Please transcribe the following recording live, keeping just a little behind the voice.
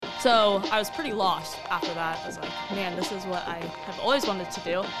So I was pretty lost after that. I was like, man, this is what I have always wanted to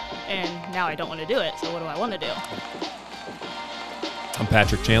do, and now I don't want to do it, so what do I want to do? I'm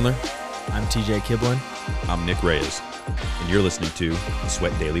Patrick Chandler. I'm TJ Kiblin. I'm Nick Reyes, and you're listening to the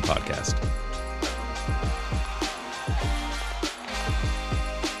Sweat Daily Podcast.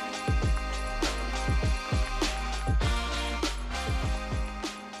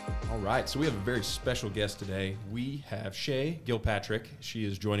 All right, so we have a very special guest today. We have Shea Gillpatrick. She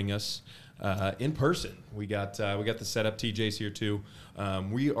is joining us in person. We got the setup. TJ's here too.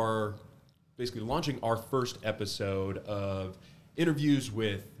 We are basically launching our first episode of interviews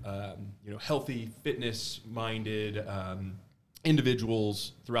with healthy, fitness-minded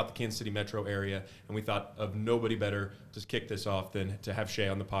individuals throughout the Kansas City metro area, and we thought of nobody better to kick this off than to have Shea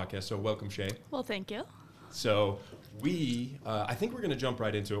on the podcast. So welcome, Shea. Well, thank you. So I think we're going to jump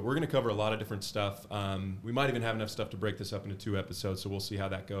right into it. We're going to cover a lot of different stuff. We might even have enough stuff to break this up into 2 episodes, so we'll see how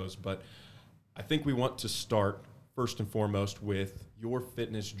that goes. But I think we want to start first and foremost with your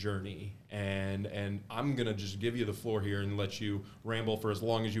fitness journey, and I'm going to just give you the floor here and let you ramble for as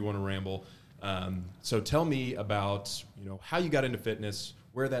long as you want to ramble. So tell me about, how you got into fitness,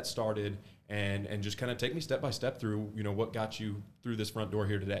 where that started, and just kind of take me step by step through, what got you through this front door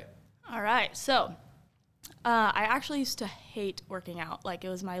here today. All right, so I actually used to hate working out. Like, it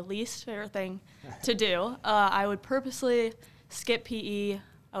was my least favorite thing to do. I would purposely skip PE.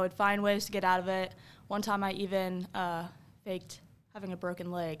 I would find ways to get out of it. One time I even faked having a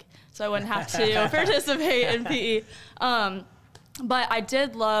broken leg, so I wouldn't have to participate in PE. But I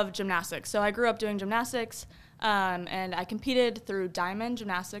did love gymnastics. So I grew up doing gymnastics, and I competed through Diamond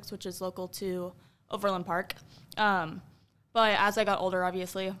Gymnastics, which is local to Overland Park. But as I got older,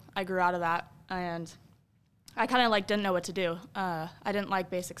 obviously, I grew out of that, and I kind of didn't know what to do. I didn't like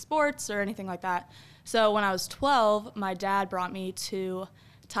basic sports or anything like that. So when I was 12, my dad brought me to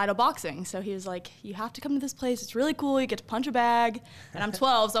title boxing. So he was like, you have to come to this place. It's really cool. You get to punch a bag. And I'm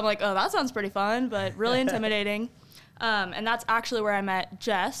 12, so I'm like, oh, that sounds pretty fun, but really intimidating. And that's actually where I met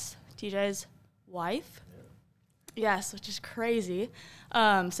Jess, TJ's wife. Yes, which is crazy.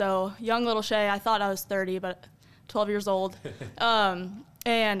 So young little Shea, I thought I was 30, but 12 years old.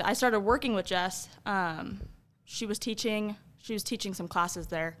 And I started working with Jess. She was teaching some classes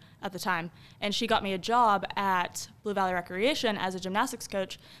there at the time, and she got me a job at Blue Valley Recreation as a gymnastics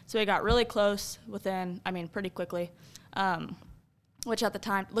coach. So we got really close pretty quickly. Which at the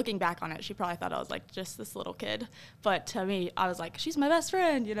time, looking back on it, she probably thought I was just this little kid. But to me, I was like, she's my best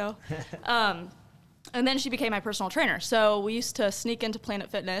friend, And then she became my personal trainer. So we used to sneak into Planet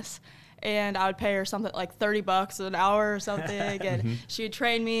Fitness, and I would pay her something like $30 an hour or something, and she would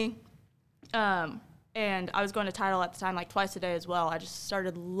train me. And I was going to title at the time twice a day as well. I just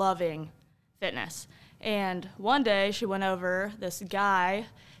started loving fitness. And one day she went over, this guy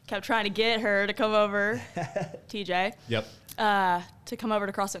kept trying to get her to come over, TJ. Yep. To come over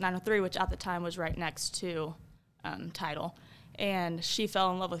to CrossFit 903, which at the time was right next to Title. And she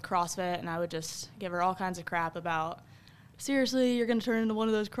fell in love with CrossFit, and I would just give her all kinds of crap about, seriously, you're going to turn into one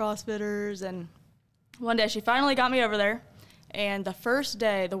of those CrossFitters. And one day she finally got me over there, and the first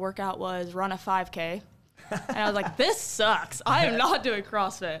day the workout was run a 5K. And I was like, this sucks. I am not doing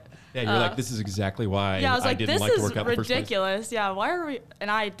CrossFit. Yeah, you're like, this is exactly why I didn't like to work out in the first place. This is ridiculous. Yeah, why are we? And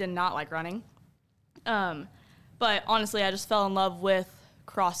I did not like running. But honestly, I just fell in love with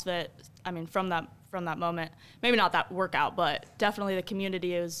CrossFit. From that moment, maybe not that workout, but definitely the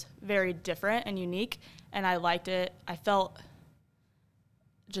community is very different and unique, and I liked it. I felt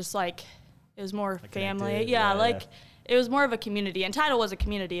just like it was more family. Yeah. It was more of a community, and Title was a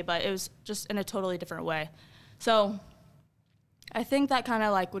community, but it was just in a totally different way. So I think that kind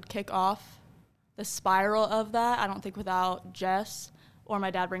of would kick off the spiral of that. I don't think without Jess or my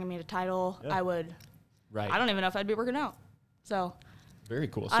dad bringing me to Title, I would. Right. I don't even know if I'd be working out. So very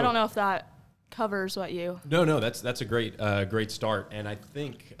cool. I don't know if that covers what you. No, that's a great start. And I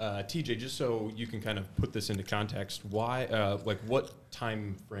think TJ, just so you can kind of put this into context, why what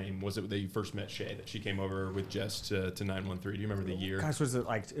time frame was it that you first met Shea, that she came over with Jess to 913? Do you remember the year? Gosh, was it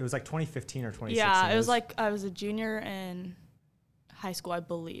it was 2015 or 2016? Yeah, it was I was a junior in high school, I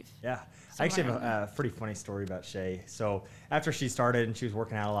believe. Yeah. I actually have a pretty funny story about Shea. So after she started and she was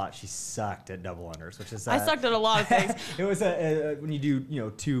working out a lot, she sucked at double unders, which is I sucked at a lot of things. It was when you do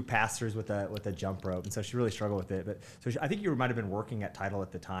 2 pass-throughs with a jump rope, and so she really struggled with it. But I think you might have been working at Title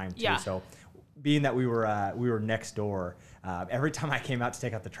at the time too. Yeah. So being that we were next door, every time I came out to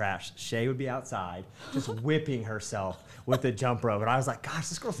take out the trash, Shea would be outside just whipping herself with the jump rope, and I was like, "Gosh,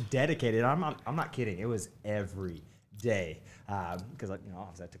 this girl's dedicated." I'm not kidding. It was every day because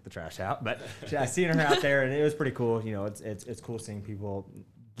obviously I took the trash out, but I seen her out there, and it was pretty cool. It's cool seeing people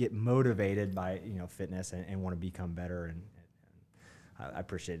get motivated by fitness and want to become better. And I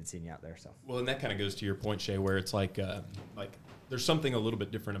appreciated seeing you out there. So well, and that kind of goes to your point, Shea, where it's like there's something a little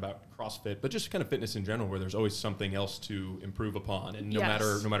bit different about CrossFit, but just kind of fitness in general, where there's always something else to improve upon, and no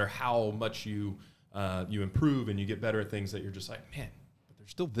matter how much you improve and you get better at things, that you're just like, man, but there's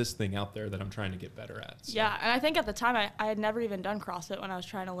still this thing out there that I'm trying to get better at. So. Yeah, and I think at the time I had never even done CrossFit when I was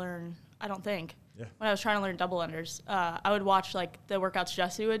trying to learn. I don't think when I was trying to learn double unders, I would watch like the workouts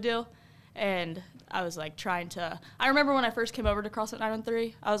Jesse would do. And I was like I remember when I first came over to CrossFit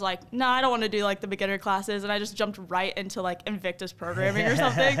 913, I was like, I don't want to do like the beginner classes. And I just jumped right into like Invictus programming or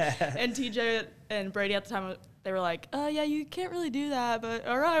something. And TJ and Brady at the time, they were like, yeah, you can't really do that, but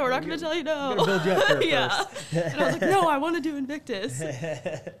all right, we're not going to tell you no. We're going to build you up first. Yeah. And I was like, no, I want to do Invictus.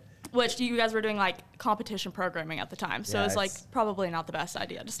 Which you guys were doing like competition programming at the time. So it's like probably not the best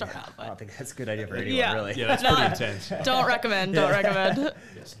idea to start out. But I don't think that's a good idea for anyone, really. Yeah, that's pretty intense. Don't recommend.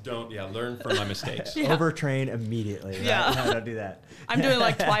 Yes, learn from my mistakes. Overtrain immediately. Right? Yeah. No, don't do that. I'm doing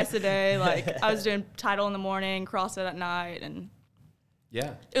like twice a day. Like I was doing title in the morning, CrossFit at night, and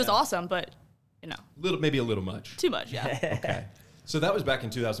it was awesome, but maybe a little much. Too much, yeah. Okay. So that was back in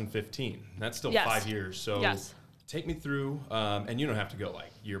 2015. That's still 5 years. So take me through, and you don't have to go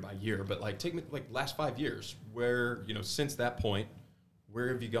like year by year, but like take me like last 5 years, where, since that point, where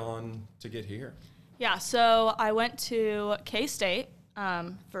have you gone to get here? Yeah, so I went to K-State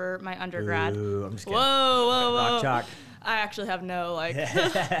for my undergrad. Ooh, I'm just kidding. Whoa. Rock chalk. I actually have no like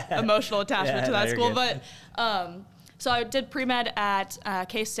emotional attachment to that school, but so I did pre-med at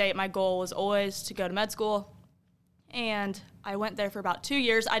K-State. My goal was always to go to med school, and I went there for about 2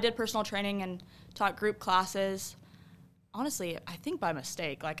 years. I did personal training and taught group classes. Honestly, I think by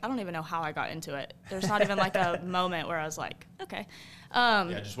mistake. Like, I don't even know how I got into it. There's not even like a moment where I was like, okay.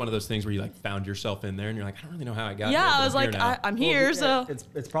 Just one of those things where you like found yourself in there and you're like, I don't really know how I got here. Yeah, I was like, I'm here. So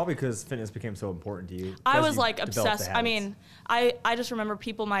it's probably because fitness became so important to you. I was like obsessed. I mean, I just remember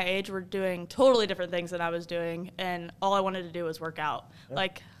people my age were doing totally different things than I was doing, and all I wanted to do was work out. Yeah.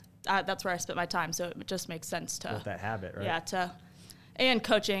 Like, that's where I spent my time. So it just makes sense to with that habit, right? Yeah, and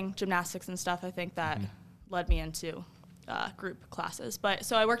coaching gymnastics and stuff. I think that led me into group classes. But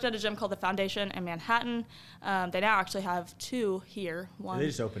so I worked at a gym called the Foundation in Manhattan. They now actually have 2 here. One. They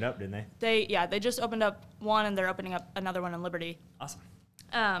just opened up, didn't they? They just opened up one, and they're opening up another one in Liberty. Awesome.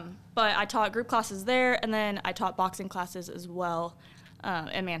 But I taught group classes there, and then I taught boxing classes as well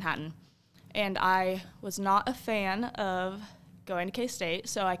in Manhattan. And I was not a fan of going to K-State,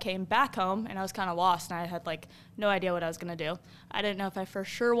 so I came back home, and I was kind of lost, and I had like no idea what I was going to do. I didn't know if I for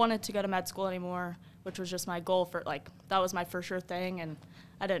sure wanted to go to med school anymore, which was just my goal for like, that was my for sure thing, and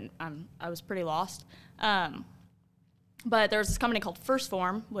I was pretty lost. But there was this company called First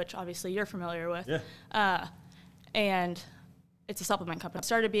Form, which obviously you're familiar with. Yeah. And it's a supplement company. I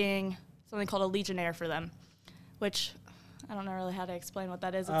started being something called a Legionnaire for them, which I don't know really how to explain what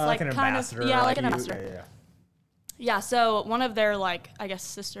that is. It's like an ambassador. Like an ambassador. Yeah, so one of their, like, I guess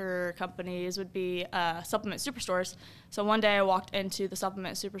sister companies would be supplement superstores. So one day I walked into the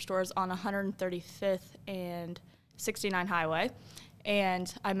supplement superstores on 135th and 69 Highway,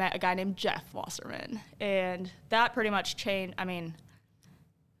 and I met a guy named Jeff Wasserman. And that pretty much changed. I mean,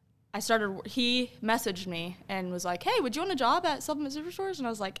 he messaged me and was like, hey, would you want a job at supplement superstores? And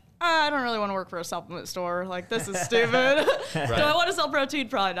I was like, I don't really want to work for a supplement store. Like, this is stupid. Do I want to sell protein?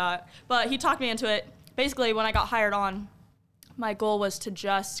 Probably not. But he talked me into it. Basically, when I got hired on, my goal was to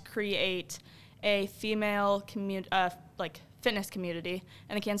just create a female fitness community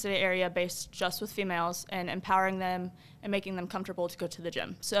in the Kansas City area based just with females and empowering them and making them comfortable to go to the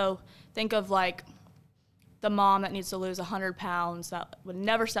gym. So think of like the mom that needs to lose 100 pounds that would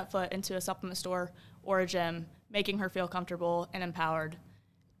never step foot into a supplement store or a gym, making her feel comfortable and empowered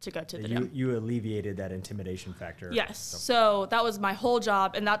to go to the gym. You alleviated that intimidation factor. Yes. So that was my whole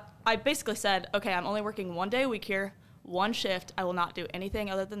job. And that I basically said, okay, I'm only working 1 day a week here, 1 shift. I will not do anything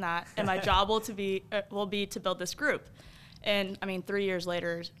other than that. And my job will be to build this group. And I mean, 3 years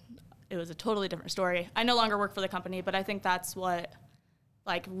later, it was a totally different story. I no longer work for the company, but I think that's what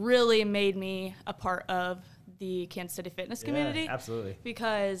like really made me a part of the Kansas City fitness community. Absolutely.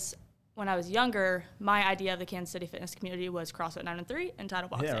 Because when I was younger, my idea of the Kansas City fitness community was CrossFit 913 and title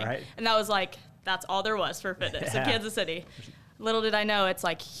boxing. Yeah, right. And that was like, that's all there was for fitness in Kansas City. Little did I know it's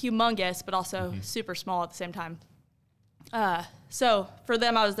like humongous, but also super small at the same time. So for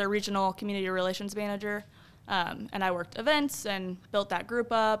them, I was their regional community relations manager. And I worked events and built that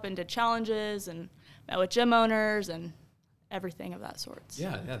group up and did challenges and met with gym owners and everything of that sort.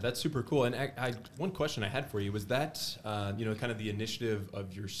 Yeah, that's super cool. And one question I had for you was that, kind of the initiative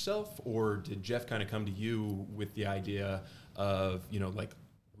of yourself, or did Jeff kind of come to you with the idea of, like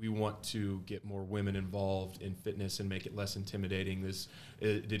we want to get more women involved in fitness and make it less intimidating.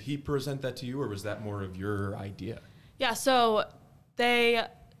 Did he present that to you, or was that more of your idea? Yeah, so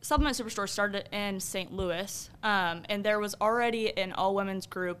Supplement Superstore started in St. Louis, and there was already an all-women's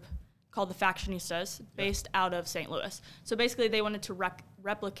group called the Factionistas based out of St. Louis. So basically they wanted to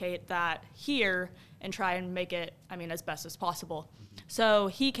replicate that here and try and make it, as best as possible. Mm-hmm. So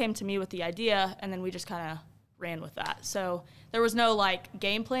he came to me with the idea, and then we just kind of ran with that. So there was no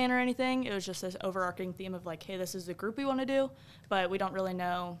game plan or anything. It was just this overarching theme of hey, this is the group we want to do, but we don't really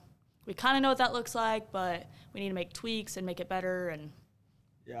know. We kind of know what that looks like, but we need to make tweaks and make it better. And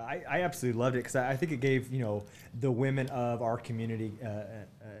yeah, I absolutely loved it because I think it gave the women of our community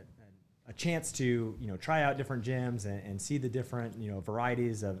a chance to try out different gyms and see the different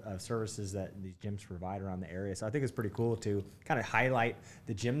varieties of services that these gyms provide around the area. So I think it's pretty cool to kind of highlight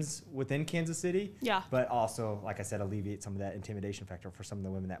the gyms within Kansas City. Yeah. But also, like I said, alleviate some of that intimidation factor for some of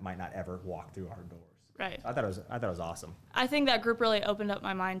the women that might not ever walk through our doors. Right. So I thought it was awesome. I think that group really opened up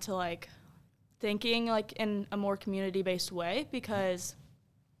my mind to thinking in a more community-based way, because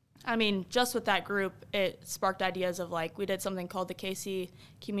just with that group, it sparked ideas of we did something called the KC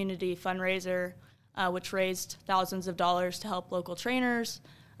Community Fundraiser, which raised thousands of dollars to help local trainers.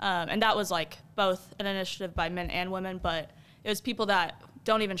 And that was both an initiative by men and women, but it was people that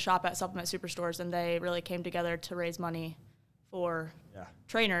don't even shop at supplement superstores, and they really came together to raise money for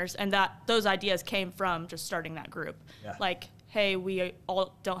trainers. And those ideas came from just starting that group. Yeah. Hey, we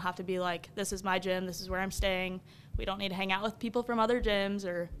all don't have to be this is my gym, this is where I'm staying. We don't need to hang out with people from other gyms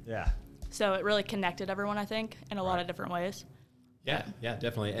So it really connected everyone, I think, in a lot of different ways. Yeah,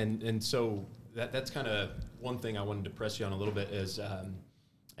 definitely. And so that's kind of one thing I wanted to press you on a little bit is,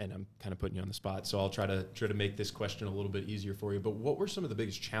 and I'm kind of putting you on the spot, so I'll try to make this question a little bit easier for you. But what were some of the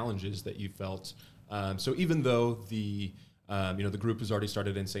biggest challenges that you felt? So even though the group was already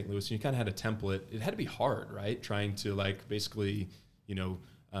started in St. Louis, and you kind of had a template, it had to be hard, right? Trying to basically,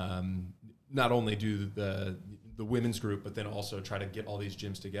 not only do the women's group, but then also try to get all these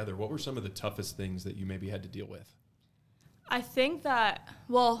gyms together. What were some of the toughest things that you maybe had to deal with? I think that,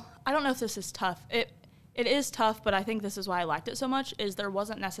 I don't know if this is tough. It is tough, but I think this is why I liked it so much, is there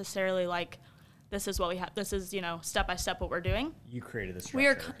wasn't necessarily this is what we have, this is, step by step what we're doing. You created the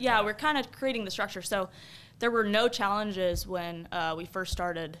structure. We're kind of creating the structure. So there were no challenges when we first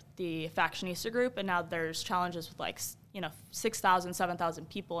started the Factionista group, and now there's challenges with 6,000, 7,000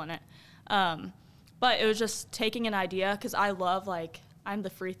 people in it. But it was just taking an idea, because I love, I'm the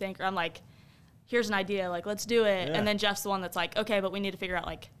free thinker. I'm here's an idea, let's do it. Yeah. And then Jeff's the one that's okay, but we need to figure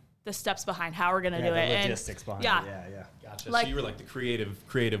out, the steps behind how we're going to do it. The logistics behind it. Yeah. Gotcha. So you were the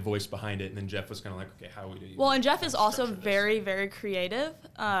creative voice behind it, and then Jeff was kind of okay, how are we doing? Well, and Jeff is also very, very creative,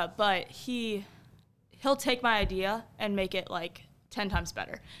 but he'll take my idea and make it 10 times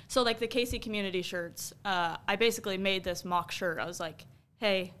better. So the KC community shirts, I basically made this mock shirt. I was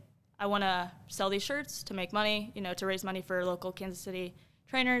hey, I want to sell these shirts to make money, to raise money for local Kansas City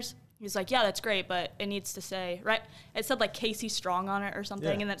trainers. He's yeah, that's great, but it needs to say, right? It said KC Strong on it or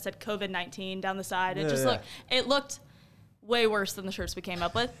something, and then it said COVID-19 down the side. It looked way worse than the shirts we came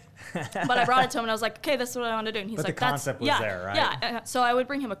up with. But I brought it to him, and I was okay, this is what I want to do. And he's the concept was there, right? Yeah. So I would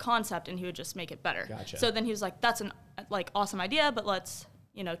bring him a concept, and he would just make it better. Gotcha. So then he was that's an awesome idea, but let's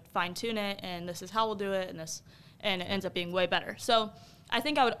fine tune it, and this is how we'll do it, and it ends up being way better. So I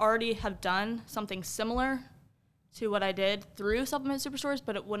think I would already have done something similar to what I did through Supplement Superstores,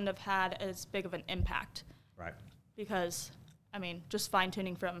 but it wouldn't have had as big of an impact. Right. Because, just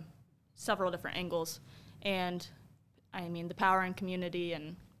fine-tuning from several different angles. And, the power and community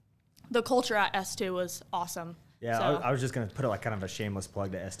and the culture at S2 was awesome. Yeah, so. I was just going to put it kind of a shameless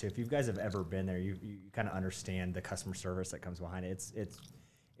plug to S2. If you guys have ever been there, you kind of understand the customer service that comes behind it.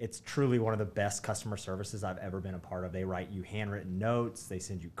 It's truly one of the best customer services I've ever been a part of. They write you handwritten notes. They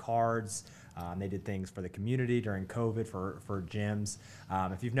send you cards. They did things for the community during COVID for gyms.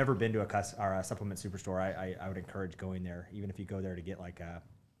 If you've never been to a supplement superstore, I would encourage going there, even if you go there to get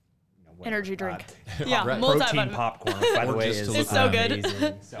energy drink. Protein popcorn, by the way, it's so good.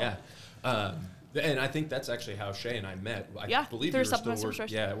 So. Yeah. And I think that's actually how Shea and I met. I believe you were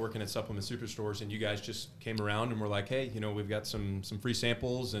still working at Supplement Superstores, and you guys just came around and were hey, we've got some free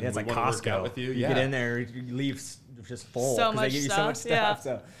samples, and it's we want to work out with you. You get in there, you leave just full. So much they give you stuff. So much stuff.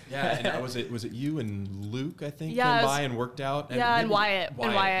 So. Yeah, and was it you and Luke, I think, came by and worked out? And Wyatt.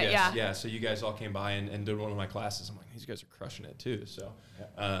 Yes. Yeah. So you guys all came by and did one of my classes. I'm these guys are crushing it too. So,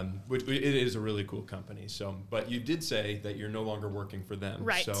 which it is a really cool company. So, but you did say that you're no longer working for them.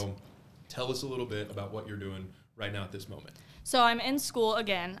 Right. So tell us a little bit about what you're doing right now at this moment. So I'm in school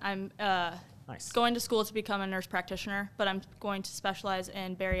again. I'm Nice. going to school to become a nurse practitioner, but I'm going to specialize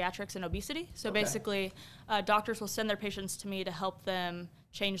in bariatrics and obesity. So basically, doctors will send their patients to me to help them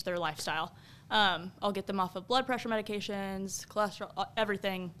change their lifestyle. I'll get them off of blood pressure medications, cholesterol,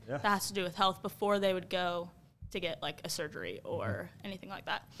 everything that has to do with health before they would go to get like a surgery or anything like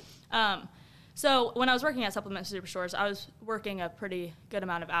that. So when I was working at supplement superstores, I was working a pretty good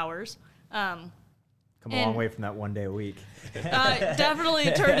amount of hours. Come a long way from that 1 day a week.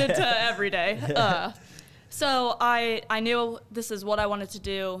 Definitely turned into every day. So I knew this is what I wanted to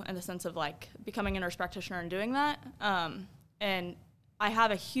do in the sense of like becoming a nurse practitioner and doing that. And I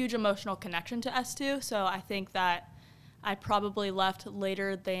have a huge emotional connection to S2, so I think that I probably left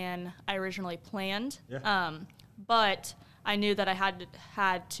later than I originally planned. Yeah. But I knew that I had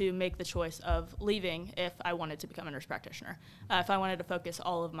to make the choice of leaving if I wanted to become a nurse practitioner, if I wanted to focus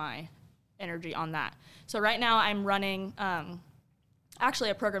all of my energy on that. So right now I'm running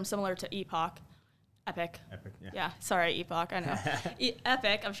actually a program similar to Epic. Yeah, sorry, Epoch, I know.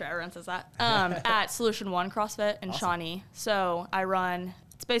 Epic, I'm sure everyone says that, at Solution 1 CrossFit in Shawnee. So I run,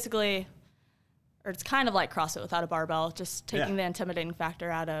 it's kind of like CrossFit without a barbell, just taking the intimidating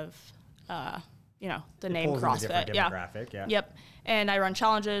factor out of, the name CrossFit. Yeah. Yep. And I run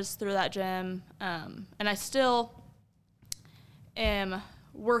challenges through that gym. And I still am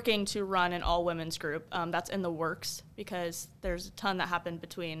working to run an all-women's group. That's in the works because there's a ton that happened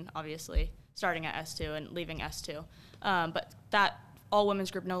between, obviously, starting at S2 and leaving S2. But that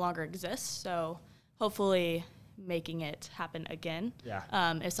all-women's group no longer exists, so hopefully making it happen again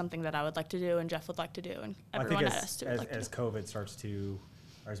is something that I would like to do and Jeff would like to do and everyone at S2 would like to do. As COVID starts to,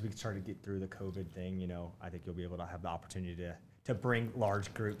 or as we start to get through the COVID thing, I think you'll be able to have the opportunity to bring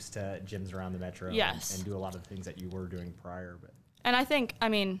large groups to gyms around the metro and do a lot of the things that you were doing prior. And I think,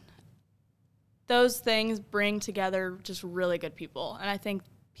 those things bring together just really good people. And I think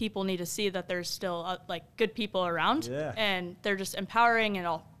people need to see that there's still good people around and they're just empowering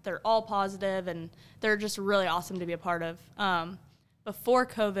and they're all positive and they're just really awesome to be a part of. Before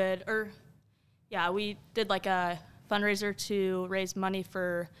COVID, we did like a fundraiser to raise money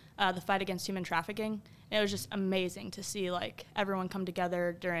for the fight against human trafficking. And it was just amazing to see like everyone come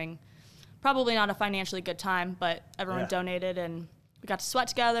together during probably not a financially good time, but everyone donated and we got to sweat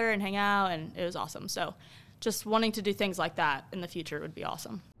together and hang out and it was awesome. So just wanting to do things like that in the future would be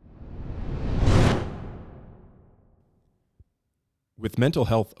awesome. With mental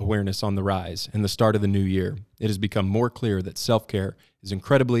health awareness on the rise and the start of the new year, it has become more clear that self-care is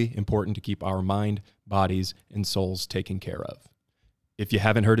incredibly important to keep our mind, bodies, and souls taken care of. If you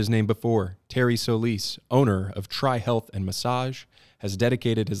haven't heard his name before, Terry Solis, owner of Try Health and Massage, has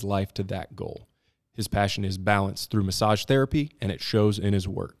dedicated his life to that goal. His passion is balance through massage therapy, and it shows in his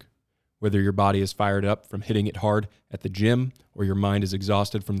work. Whether your body is fired up from hitting it hard at the gym or your mind is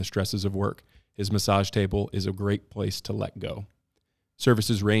exhausted from the stresses of work, his massage table is a great place to let go.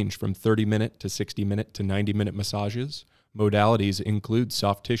 Services range from 30-minute to 60-minute to 90-minute massages. Modalities include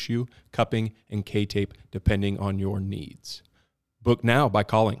soft tissue, cupping, and K-tape depending on your needs. Book now by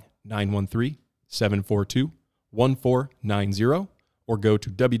calling 913-742-1490 or go to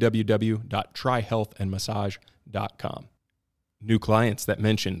www.tryhealthandmassage.com. New clients that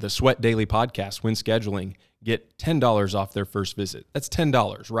mention the Sweat Daily podcast when scheduling get $10 off their first visit. That's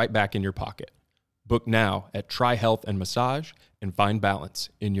 $10 right back in your pocket. Book now at Try Health and Massage and find balance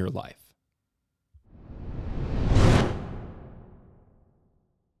in your life.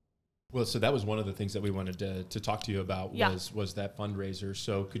 Well, so that was one of the things that we wanted to talk to you about was that fundraiser.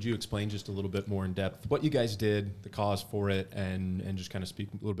 So could you explain just a little bit more in depth what you guys did, the cause for it, and just kind of speak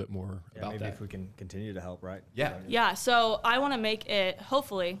a little bit more about maybe that? If we can continue to help, right? Yeah, so I want to make it,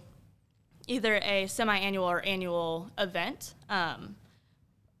 hopefully, either a semi-annual or annual event.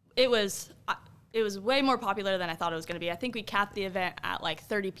 It was way more popular than I thought it was going to be. I think we capped the event at like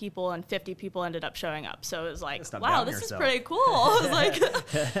 30 people and 50 people ended up showing up. So it was like, wow, this is pretty cool. I was like,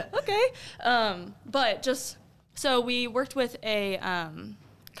 okay. But just, so we worked with a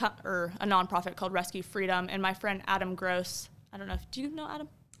nonprofit called Rescue Freedom and my friend Adam Gross. I don't know do you know Adam?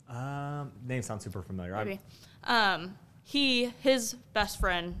 Name sounds super familiar. Maybe. His best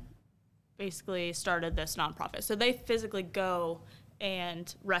friend basically started this nonprofit. So they physically go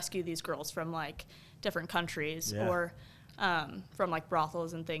and rescue these girls from like different countries or from like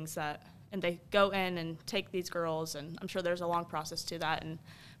brothels and things and they go in and take these girls and I'm sure there's a long process to that.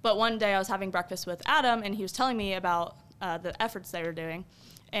 But one day I was having breakfast with Adam and he was telling me about the efforts they were doing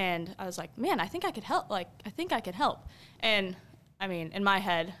and I was like, man, I think I could help. And I mean, in my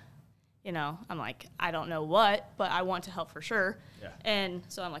head, I'm like, I don't know what, but I want to help for sure. Yeah. And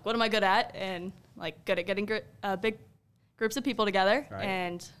so I'm like, what am I good at? And like good at getting big groups of people together, Right.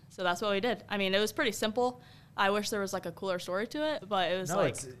 and so that's what we did. I mean, it was pretty simple. I wish there was like a cooler story to it, but it was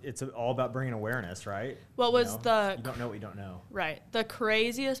it's all about bringing awareness, right? What was the you don't know what you don't know. Right. The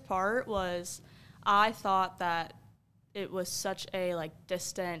craziest part was I thought that it was such a like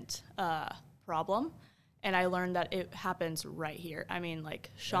distant problem, and I learned that it happens right here. I mean, like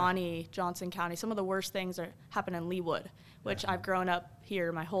Shawnee, Johnson County, some of the worst things happen in Leawood, which I've grown up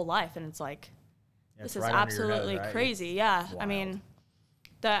here my whole life, and it's like this is right under your nose, absolutely right? crazy. It's Yeah. I wild. mean,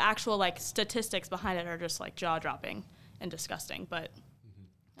 the actual like statistics behind it are just like jaw-dropping and disgusting, but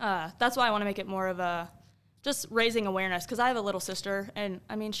that's why I want to make it more of a just raising awareness, because I have a little sister, and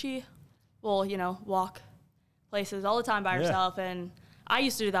I mean, she will, walk places all the time by herself, and I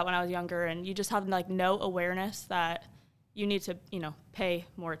used to do that when I was younger, and you just have like no awareness that you need to, pay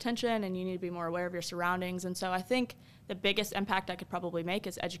more attention, and you need to be more aware of your surroundings. And so I think the biggest impact I could probably make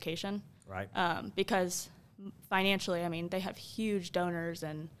is education. Right. Because financially, I mean, they have huge donors,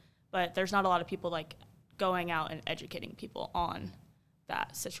 but there's not a lot of people like going out and educating people on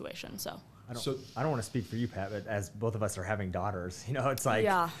that situation. So I don't want to speak for you, Pat, but as both of us are having daughters, it's like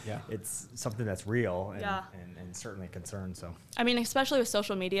it's something that's real and certainly a concern. So I mean, especially with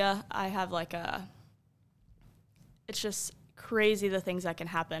social media, I have like it's just crazy the things that can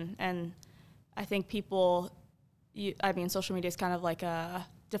happen. And I think social media is kind of like a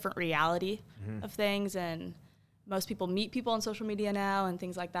different reality of things, and most people meet people on social media now and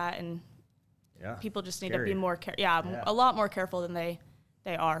things like that, and people just need to be more a lot more careful than they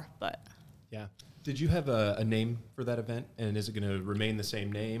are. But did you have a name for that event, and is it going to remain the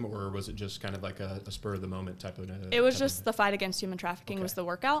same name, or was it just kind of like a spur of the moment type of it was just the Fight Against Human Trafficking was the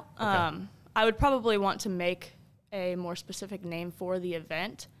workout. I would probably want to make a more specific name for the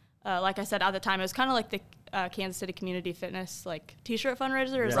event. Like I said, at the time, it was kind of like the Kansas City Community Fitness like t-shirt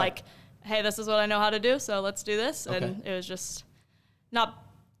fundraiser. It was like, hey, this is what I know how to do, so let's do this. And it was just not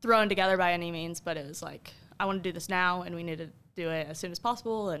thrown together by any means, but it was like, I want to do this now, and we need to do it as soon as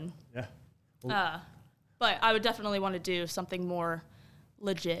possible. And but I would definitely want to do something more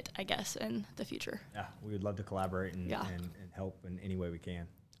legit, I guess, in the future. Yeah, we would love to collaborate and help in any way we can.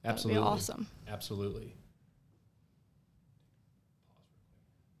 Absolutely. That'd be awesome. Absolutely.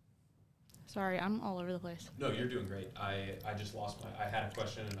 Sorry, I'm all over the place. No, you're doing great. I just lost I had a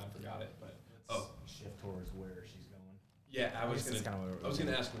question and I forgot it, but Shift towards where she's going. Yeah, I was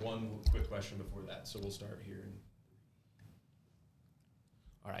gonna ask one quick question before that, so we'll start here.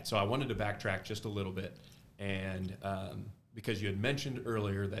 All right, so I wanted to backtrack just a little bit, and because you had mentioned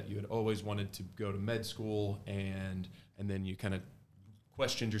earlier that you had always wanted to go to med school, and then you kind of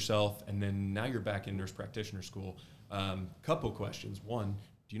questioned yourself, and then now you're back in nurse practitioner school. Couple questions. One,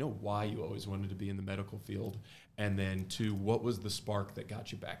 do you know why you always wanted to be in the medical field? And then two, what was the spark that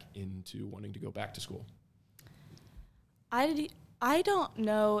got you back into wanting to go back to school? I don't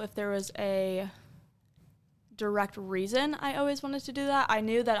know if there was a direct reason I always wanted to do that. I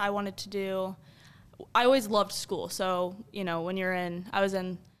knew that I always loved school. So, when I was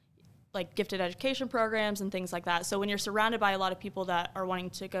in like gifted education programs and things like that. So when you're surrounded by a lot of people that are wanting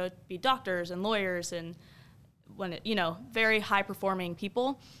to go be doctors and lawyers and very high performing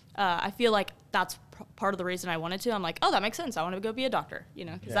people, I feel like that's part of the reason I wanted to. I'm like, oh, that makes sense. I want to go be a doctor,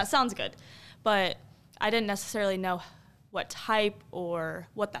 because that sounds good. But I didn't necessarily know what type or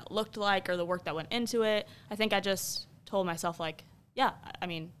what that looked like or the work that went into it. I think I just told myself like,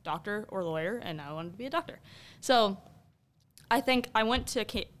 doctor or lawyer, and I wanted to be a doctor. So I think I went to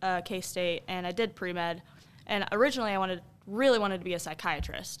K-State and I did pre-med, and originally I really wanted to be a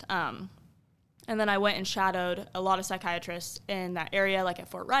psychiatrist. And then I went and shadowed a lot of psychiatrists in that area, like at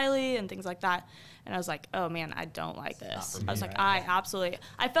Fort Riley and things like that. And I was like, oh man, I don't like this. I was like,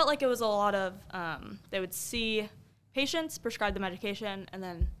 I felt like it was a lot of, they would see patients, prescribe the medication, and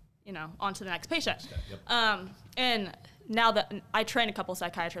then, on to the next patient. And now that I train a couple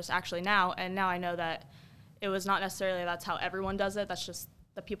psychiatrists actually now, and now I know that it was not necessarily that's how everyone does it. That's just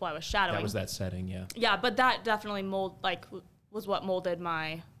the people I was shadowing. That was that setting, yeah. Yeah, but that definitely was what molded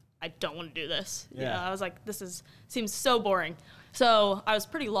my, I don't want to do this. Yeah. I was like, seems so boring. So I was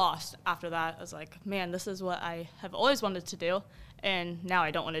pretty lost after that. I was like, man, this is what I have always wanted to do, and now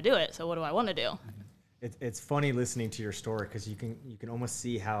I don't want to do it. So what do I want to do? It's funny listening to your story, because you can almost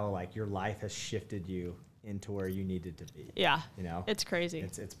see how like your life has shifted you into where you needed to be. Yeah. It's crazy.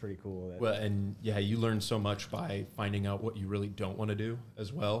 It's pretty cool. Well, and you learn so much by finding out what you really don't want to do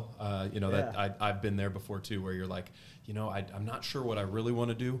as well. That I've been there before too, where you're like, I'm not sure what I really want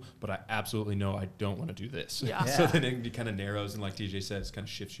to do, but I absolutely know I don't want to do this. Yeah. So then it kind of narrows, and like TJ says, kind of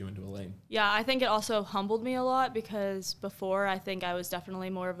shifts you into a lane. Yeah, I think it also humbled me a lot, because before I think I was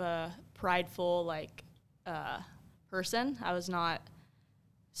definitely more of a prideful person. I was not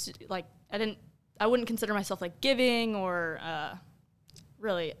like, I wouldn't consider myself like giving or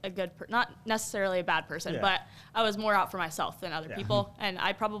really a good not necessarily a bad person, but I was more out for myself than other people. And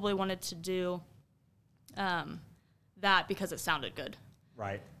I probably wanted to do that because it sounded good.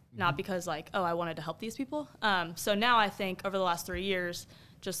 Right. Not because like, oh, I wanted to help these people. So now I think over the last 3 years,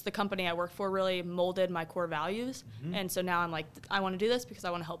 just the company I work for really molded my core values. And so now I'm like, I want to do this because I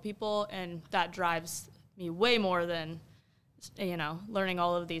want to help people. And that drives me way more than, learning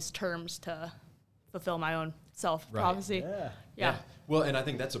all of these terms to fulfill my own self-prophecy. Yeah. Well, and I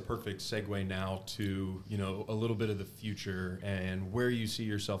think that's a perfect segue now to, a little bit of the future and where you see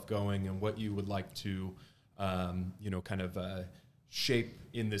yourself going and what you would like to, shape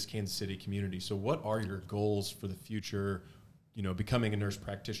in this Kansas City community. So what are your goals for the future, becoming a nurse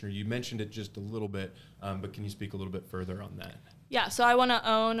practitioner? You mentioned it just a little bit, but can you speak a little bit further on that? Yeah, so I want to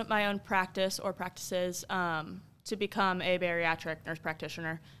own my own practice or practices to become a bariatric nurse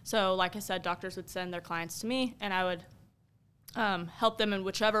practitioner. So like I said, doctors would send their clients to me, and I would help them in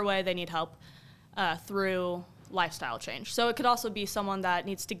whichever way they need help through lifestyle change. So it could also be someone that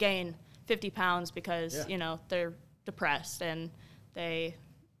needs to gain 50 pounds because, they're depressed and they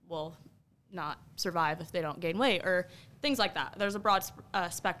will not survive if they don't gain weight or things like that. There's a broad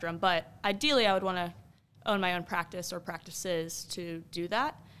spectrum, but ideally I would want to own my own practice or practices to do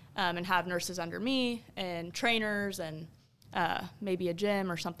that and have nurses under me and trainers and maybe a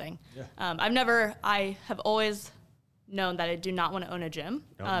gym or something. I have always known that I do not want to own a gym.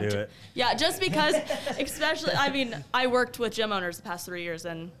 Don't do it. Yeah, just because, especially, I worked with gym owners the past 3 years,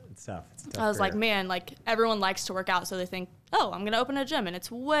 and it's tough. I was like, man, like everyone likes to work out, so they think, oh, I'm going to open a gym, and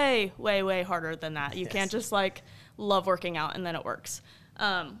it's way, way, way harder than that. You can't just like love working out and then it works.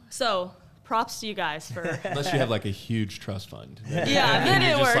 So props to you guys for. Unless you have like a huge trust fund. Yeah, then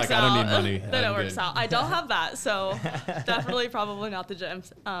it works out. I don't need money. Then it works out. I don't have that, so definitely probably not the gym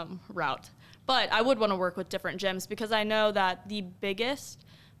route. But I would want to work with different gyms because I know that the biggest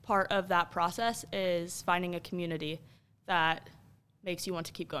part of that process is finding a community that makes you want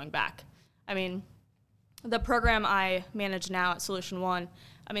to keep going back. I mean, the program I manage now at Solution One,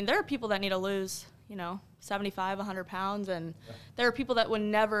 there are people that need to lose, 75, 100 pounds, and there are people that would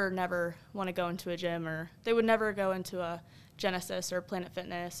never want to go into a gym, or they would never go into a Genesis or Planet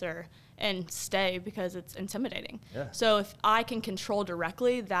Fitness and stay because it's intimidating. Yeah. So if I can control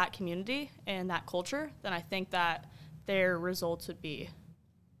directly that community and that culture, then I think that their results would be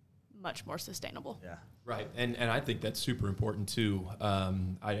much more sustainable. Yeah. Right. And I think that's super important too.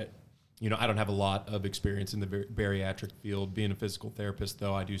 I don't have a lot of experience in the bariatric field. Being a physical therapist,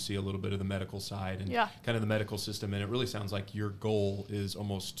 though, I do see a little bit of the medical side and kind of the medical system. And it really sounds like your goal is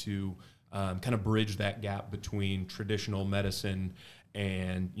almost to kind of bridge that gap between traditional medicine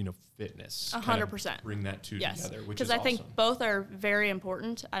and, fitness. 100%. Bring that two together, which is awesome. Because I think both are very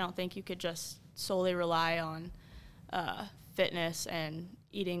important. I don't think you could just solely rely on fitness and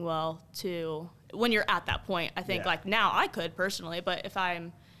eating well when you're at that point. I think like now I could personally, but if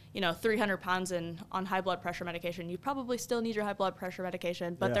I'm 300 pounds on high blood pressure medication, you probably still need your high blood pressure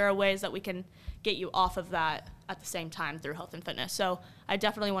medication, but there are ways that we can get you off of that at the same time through health and fitness. So I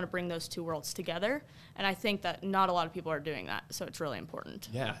definitely want to bring those two worlds together, and I think that not a lot of people are doing that, so it's really important.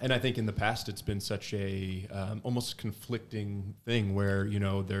 Yeah, and I think in the past it's been such a almost conflicting thing where,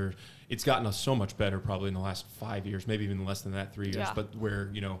 it's gotten us so much better probably in the last 5 years, maybe even less than that, 3 years, but where,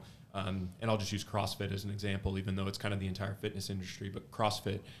 and I'll just use CrossFit as an example, even though it's kind of the entire fitness industry. But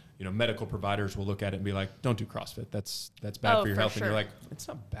CrossFit, medical providers will look at it and be like, "Don't do CrossFit. That's bad for your health." Sure. And you're like, "It's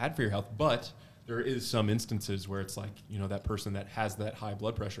not bad for your health," but there is some instances where it's like, that person that has that high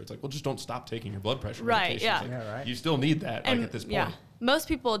blood pressure. It's like, well, just don't stop taking your blood pressure medication. Yeah. Like, right. You still need that at this point. Yeah. Most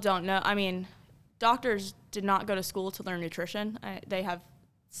people don't know. Doctors did not go to school to learn nutrition. They have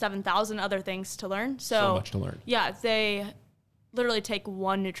 7,000 other things to learn. So much to learn. Yeah, they literally take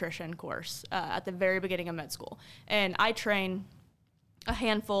one nutrition course at the very beginning of med school. And I train a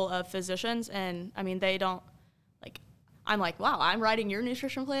handful of physicians, and they don't, I'm like, wow, I'm writing your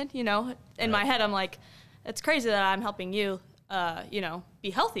nutrition plan, In my head, I'm like, it's crazy that I'm helping you, be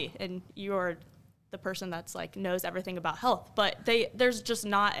healthy, and you're the person that's knows everything about health. But there's just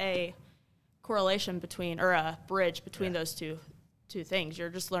not a correlation between, or a bridge between those two things. You're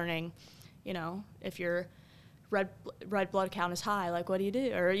just learning, if your red blood count is high, what do you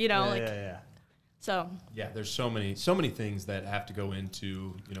do? Or, So. Yeah, there's so many things that have to go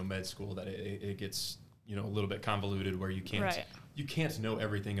into, med school that it gets, a little bit convoluted where you can't know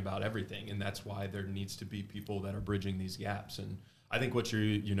everything about everything. And that's why there needs to be people that are bridging these gaps. And I think what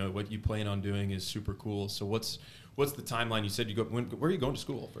what you plan on doing is super cool. So what's the timeline? You said where are you going to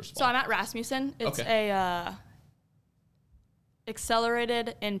school, first of all? So I'm at Rasmussen. It's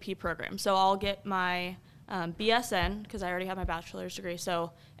accelerated NP program. So I'll get my BSN because I already have my bachelor's degree.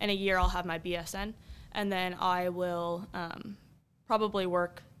 So in a year I'll have my BSN, and then I will probably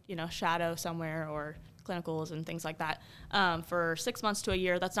work, shadow somewhere or clinicals and things like that for 6 months to a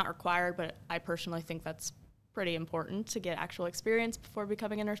year. That's not required, but I personally think that's pretty important to get actual experience before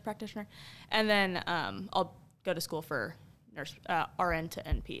becoming a nurse practitioner. And then I'll go to school for nurse RN to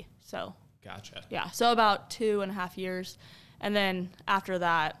NP. So Gotcha. yeah, so about 2.5 years. And then after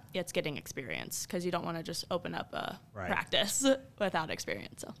that, it's getting experience because you don't want to just open up a practice without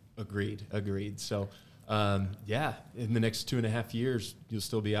experience. So Agreed. So, in the next 2.5 years, you'll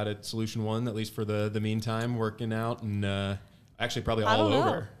still be out at Solution One, at least for the meantime, working out and actually probably all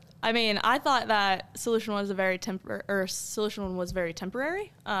over. I mean, I thought that Solution One was very temporary,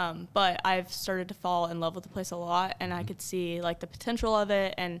 but I've started to fall in love with the place a lot, and I could see like the potential of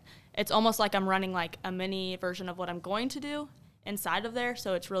it, and it's almost like I'm running like a mini version of what I'm going to do inside of there.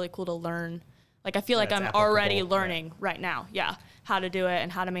 So it's really cool to learn. Like I feel like I'm already learning right now, how to do it and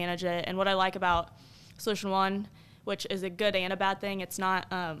how to manage it. And what I like about Solution One, which is a good and a bad thing, it's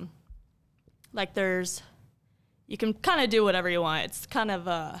not like you can kind of do whatever you want. It's kind of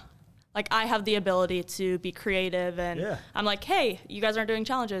like I have the ability to be creative, and I'm like, hey, you guys aren't doing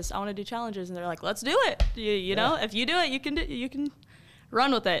challenges. I want to do challenges, and they're like, let's do it. You know, if you do it, you can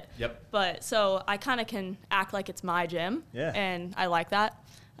run with it. Yep. But so I kind of can act like it's my gym, and I like that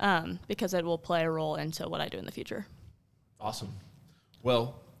because it will play a role into what I do in the future. Awesome.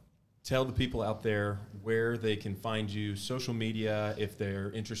 Well, tell the people out there where they can find you, social media, if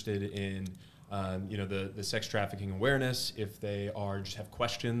they're interested in the sex trafficking awareness, if they just have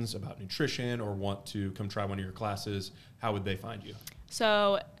questions about nutrition or want to come try one of your classes, how would they find you?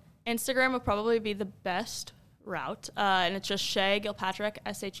 So Instagram would probably be the best route, and it's just Shea Gillpatrick,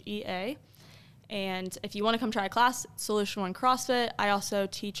 SHEA. And if you want to come try a class, Solution One CrossFit. I also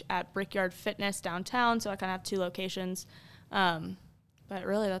teach at Brickyard Fitness downtown, so I kind of have 2 locations. But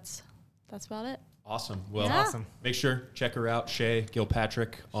really, that's about it. Awesome. Well, make sure check her out, Shea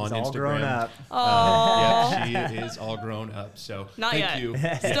Gillpatrick on Instagram. All grown up. She is all grown up. So Not thank yet. you.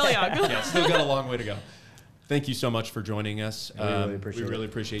 Still young. Still got a long way to go. Thank you so much for joining us. We really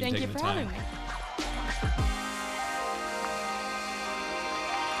appreciate you taking the time. Thank you for having me.